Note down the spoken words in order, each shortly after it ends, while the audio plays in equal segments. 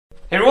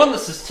Hey everyone,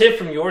 this is Tim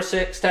from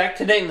YourSixTech.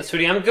 Today in this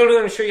video, I'm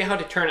going to show you how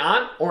to turn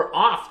on or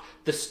off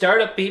the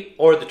startup beep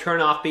or the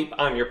turn off beep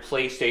on your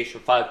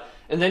PlayStation 5.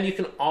 And then you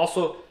can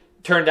also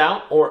turn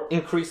down or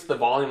increase the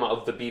volume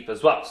of the beep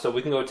as well. So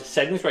we can go to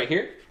settings right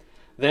here,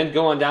 then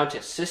go on down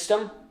to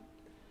system,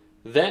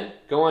 then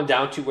go on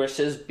down to where it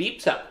says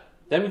beep sound.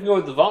 Then we can go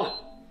with the volume.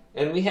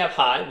 And we have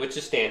high, which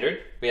is standard,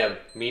 we have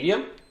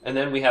medium, and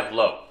then we have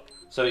low.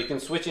 So you can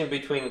switch in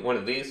between one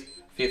of these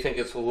if you think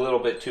it's a little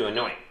bit too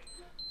annoying.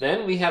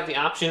 Then we have the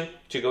option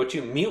to go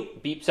to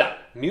mute beep sound.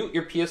 Mute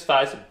your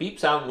PS5's beep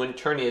sound when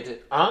turning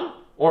it on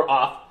or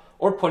off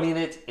or putting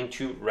it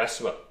into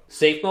rest mode.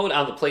 Safe mode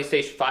on the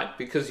PlayStation 5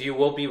 because you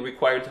will be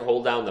required to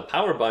hold down the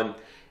power button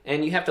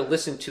and you have to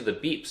listen to the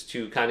beeps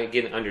to kind of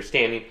get an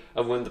understanding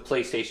of when the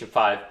PlayStation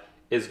 5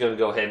 is going to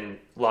go ahead and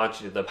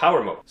launch into the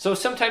power mode. So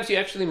sometimes you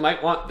actually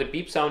might want the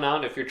beep sound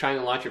on if you're trying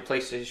to launch your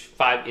PlayStation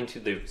 5 into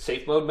the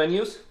safe mode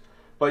menus.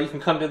 But you can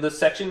come to this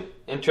section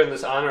and turn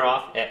this on or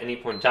off at any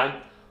point in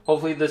time.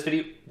 Hopefully this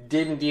video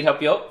did indeed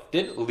help you out.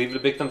 If it did, leave it a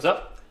big thumbs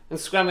up. And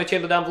subscribe to my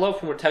channel down below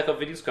for more tech up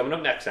videos coming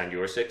up next on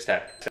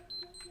YourSixTech.